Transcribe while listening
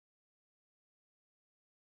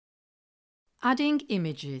Adding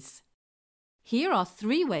images. Here are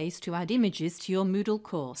 3 ways to add images to your Moodle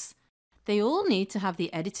course. They all need to have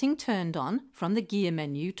the editing turned on from the gear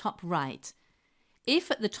menu top right.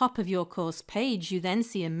 If at the top of your course page you then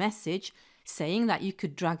see a message saying that you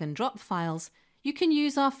could drag and drop files, you can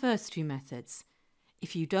use our first 2 methods.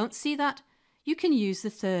 If you don't see that, you can use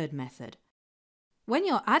the third method. When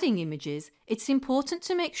you're adding images, it's important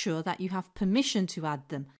to make sure that you have permission to add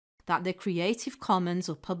them, that they're Creative Commons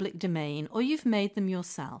or public domain, or you've made them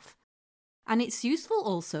yourself. And it's useful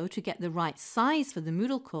also to get the right size for the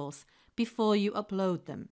Moodle course before you upload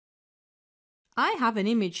them. I have an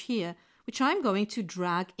image here which I'm going to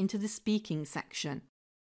drag into the speaking section.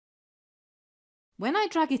 When I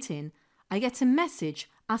drag it in, I get a message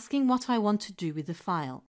asking what I want to do with the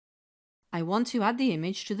file. I want to add the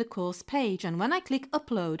image to the course page, and when I click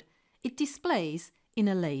Upload, it displays in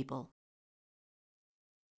a label.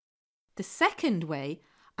 The second way,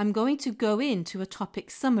 I'm going to go into a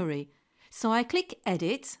topic summary. So I click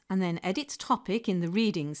Edit and then Edit Topic in the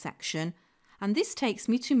Reading section, and this takes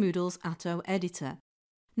me to Moodle's Atto editor.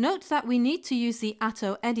 Note that we need to use the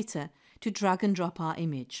Atto editor to drag and drop our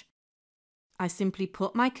image. I simply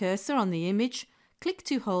put my cursor on the image, click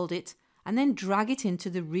to hold it, and then drag it into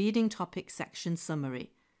the Reading Topic section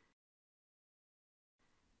summary.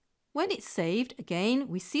 When it's saved, again,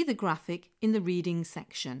 we see the graphic in the Reading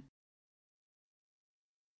section.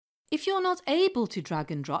 If you're not able to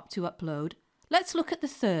drag and drop to upload, let's look at the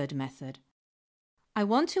third method. I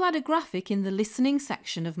want to add a graphic in the listening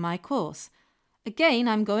section of my course. Again,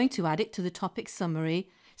 I'm going to add it to the topic summary,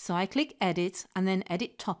 so I click Edit and then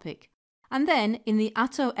Edit Topic. And then in the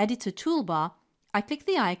Atto Editor toolbar, I click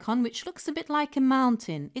the icon which looks a bit like a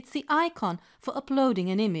mountain. It's the icon for uploading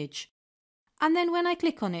an image. And then when I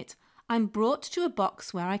click on it, I'm brought to a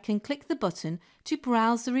box where I can click the button to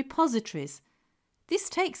browse the repositories. This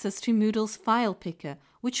takes us to Moodle's file picker,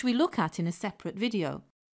 which we look at in a separate video.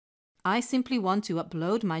 I simply want to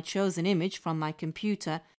upload my chosen image from my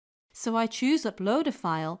computer, so I choose Upload a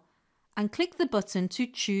File and click the button to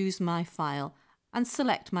choose my file and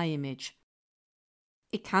select my image.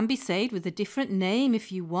 It can be saved with a different name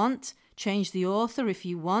if you want, change the author if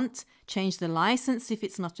you want, change the license if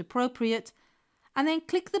it's not appropriate, and then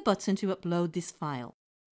click the button to upload this file.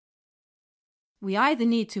 We either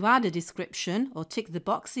need to add a description or tick the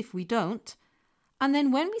box if we don't, and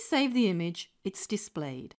then when we save the image, it's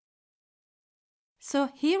displayed. So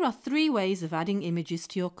here are 3 ways of adding images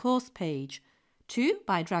to your course page, 2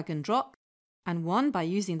 by drag and drop, and 1 by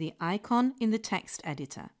using the icon in the text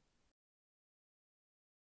editor.